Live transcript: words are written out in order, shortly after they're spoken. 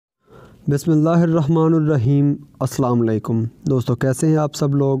بسم اللہ الرحمن الرحیم۔ السلام علیکم دوستو، کیسے ہیں آپ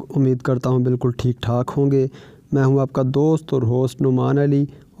سب لوگ؟ امید کرتا ہوں بالکل ٹھیک ٹھاک ہوں گے۔ میں ہوں آپ کا دوست اور ہوسٹ نعمان علی،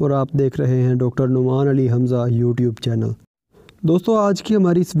 اور آپ دیکھ رہے ہیں ڈاکٹر نعمان علی حمزہ یوٹیوب چینل۔ دوستو، آج کی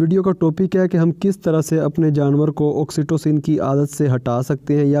ہماری اس ویڈیو کا ٹاپک ہے کہ ہم کس طرح سے اپنے جانور کو آکسیٹوسن کی عادت سے ہٹا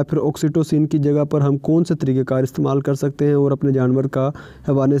سکتے ہیں، یا پھر آکسیٹوسن کی جگہ پر ہم کون سے طریقہ کار استعمال کر سکتے ہیں اور اپنے جانور کا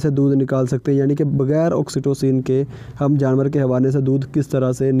حیوانے سے دودھ نکال سکتے ہیں، یعنی کہ بغیر آکسیٹوسن کے ہم جانور کے حیوانے سے دودھ کس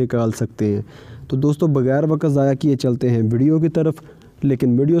طرح سے نکال سکتے ہیں۔ تو دوستو، بغیر وقت ضائع کیے چلتے ہیں ویڈیو کی طرف۔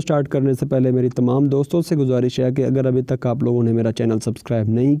 لیکن ویڈیو سٹارٹ کرنے سے پہلے میری تمام دوستوں سے گزارش ہے کہ اگر ابھی تک آپ لوگوں نے میرا چینل سبسکرائب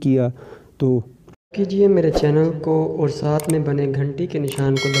نہیں کیا تو کیجئے میرے چینل کو، اور ساتھ میں بنے گھنٹی کے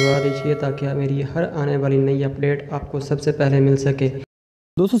نشان کو دبا دیجئے تاکہ میری ہر آنے والی نئی اپڈیٹ آپ کو سب سے پہلے مل سکے۔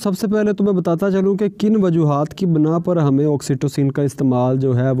 دوستو، سب سے پہلے تو میں بتاتا چلوں کہ کن وجوہات کی بنا پر ہمیں آکسیٹوسن کا استعمال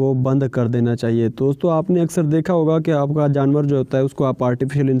جو ہے وہ بند کر دینا چاہیے۔ دوستو، آپ نے اکثر دیکھا ہوگا کہ آپ کا جانور جو ہوتا ہے اس کو آپ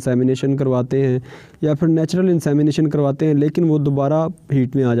آرٹیفیشل انسیمینیشن کرواتے ہیں یا پھر نیچرل انسیمینیشن کرواتے ہیں، لیکن وہ دوبارہ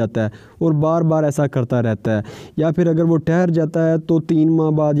ہیٹ میں آ جاتا ہے اور بار بار ایسا کرتا رہتا ہے، یا پھر اگر وہ ٹھہر جاتا ہے تو 3 ماہ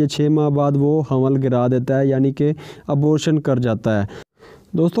بعد یا 6 ماہ بعد وہ حمل گرا دیتا ہے، یعنی کہ ابورشن کر جاتا ہے۔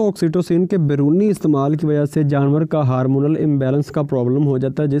 دوستو، آکسیٹوسن کے بیرونی استعمال کی وجہ سے جانور کا ہارمونل امبیلنس کا پرابلم ہو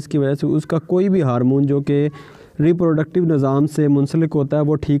جاتا ہے، جس کی وجہ سے اس کا کوئی بھی ہارمون جو کہ ریپروڈکٹیو نظام سے منسلک ہوتا ہے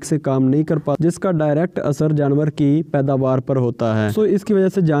وہ ٹھیک سے کام نہیں کر پاتا، جس کا ڈائریکٹ اثر جانور کی پیداوار پر ہوتا ہے۔ اس کی وجہ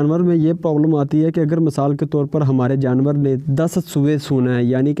سے جانور میں یہ پرابلم آتی ہے کہ اگر مثال کے طور پر ہمارے جانور نے 10 سوئے سونا ہے،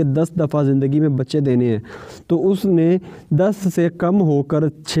 یعنی کہ 10 دفعہ زندگی میں بچے دینے ہیں، تو اس نے 10 سے کم ہو کر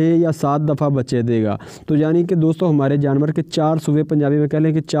 6 یا 7 دفعہ بچے دے گا، تو یعنی کہ دوستو ہمارے جانور کے 4 سوئے، پنجابی میں کہہ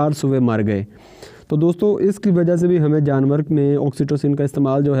لیں کہ 4 سوئے مر گئے۔ تو دوستو، اس کی وجہ سے بھی ہمیں جانور میں آکسیٹوسن کا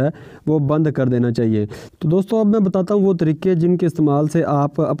استعمال جو ہے وہ بند کر دینا چاہیے۔ تو دوستو، اب میں بتاتا ہوں وہ طریقے جن کے استعمال سے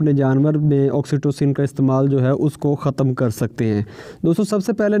آپ اپنے جانور میں آکسیٹوسن کا استعمال جو ہے اس کو ختم کر سکتے ہیں۔ دوستو، سب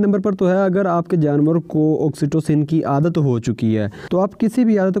سے پہلے نمبر پر تو ہے، اگر آپ کے جانور کو آکسیٹوسن کی عادت ہو چکی ہے تو آپ کسی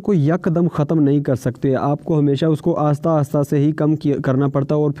بھی عادت کو یکدم ختم نہیں کر سکتے، آپ کو ہمیشہ اس کو آہستہ آہستہ سے ہی کم کرنا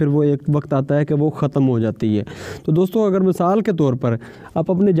پڑتا ہے، اور پھر وہ ایک وقت آتا ہے کہ وہ ختم ہو جاتی ہے۔ تو دوستو، اگر مثال کے طور پر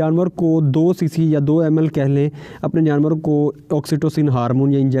آپ اپنے جانور کو 2 cc یا 2 ml کہہ لیں اپنے جانور کو آکسیٹوسن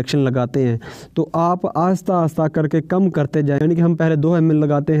ہارمون یا انجیکشن لگاتے ہیں، تو آپ آہستہ آہستہ کر کے کم کرتے جائیں، یعنی کہ ہم پہلے 2 ml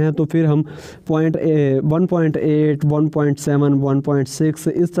لگاتے ہیں تو پھر ہم 1.8 1.7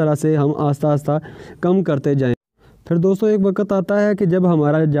 1.6 اس طرح سے ہم آہستہ آہستہ کم کرتے جائیں۔ پھر دوستو، ایک وقت آتا ہے کہ جب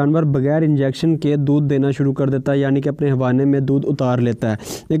ہمارا جانور بغیر انجیکشن کے دودھ دینا شروع کر دیتا ہے، یعنی کہ اپنے حیوانے میں دودھ اتار لیتا ہے،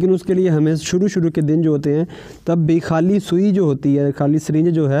 لیکن اس کے لیے ہمیں شروع کے دن جو ہوتے ہیں تب بھی خالی سوئی جو ہوتی ہے، خالی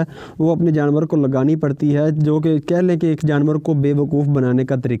سرنج جو ہے وہ اپنے جانور کو لگانی پڑتی ہے، جو کہ کہہ لیں کہ ایک جانور کو بے وقوف بنانے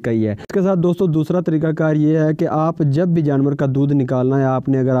کا طریقہ ہی ہے۔ اس کے ساتھ دوستو دوسرا طریقہ کار یہ ہے کہ آپ جب بھی جانور کا دودھ نکالنا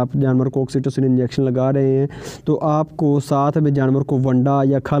ہے، اگر آپ جانور کو آکسیٹوسن انجیکشن لگا رہے ہیں، تو آپ کو ساتھ میں جانور کو ونڈا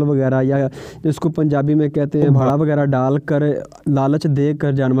یا کھل وغیرہ، یا جس کو پنجابی میں کہتے ہیں بھاڑا وغیرہ ڈال کر لالچ دے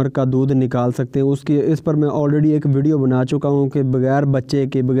کر جانور کا دودھ نکال سکتے ہیں۔ اس پر میں آلریڈی ایک ویڈیو بنا چکا ہوں کہ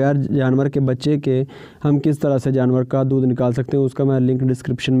بغیر جانور کے بچے کے ہم کس طرح سے جانور کا دودھ نکال سکتے ہیں، اس کا میں لنک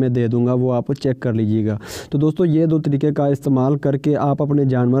ڈسکرپشن میں دے دوں گا، وہ آپ چیک کر لیجئے گا۔ تو دوستو، یہ 2 طریقے کا استعمال کر کے آپ اپنے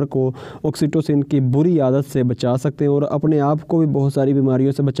جانور کو آکسیٹوسن کی بری عادت سے بچا سکتے ہیں، اور اپنے آپ کو بھی بہت ساری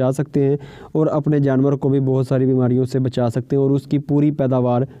بیماریوں سے بچا سکتے ہیں، اور اپنے جانور کو بھی بہت ساری بیماریوں سے بچا سکتے ہیں، اور اس کی پوری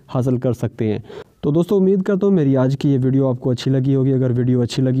پیداوار حاصل کر سکتے ہیں۔ تو دوستو، امید کرتا ہوں میری آج کی یہ ویڈیو آپ کو اچھی لگی ہوگی۔ اگر ویڈیو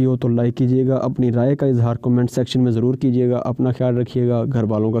اچھی لگی ہو تو لائک کیجئے گا، اپنی رائے کا اظہار کمنٹ سیکشن میں ضرور کیجئے گا۔ اپنا خیال رکھیے گا، گھر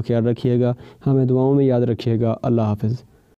والوں کا خیال رکھیے گا، ہمیں دعاؤں میں یاد رکھیے گا۔ اللہ حافظ۔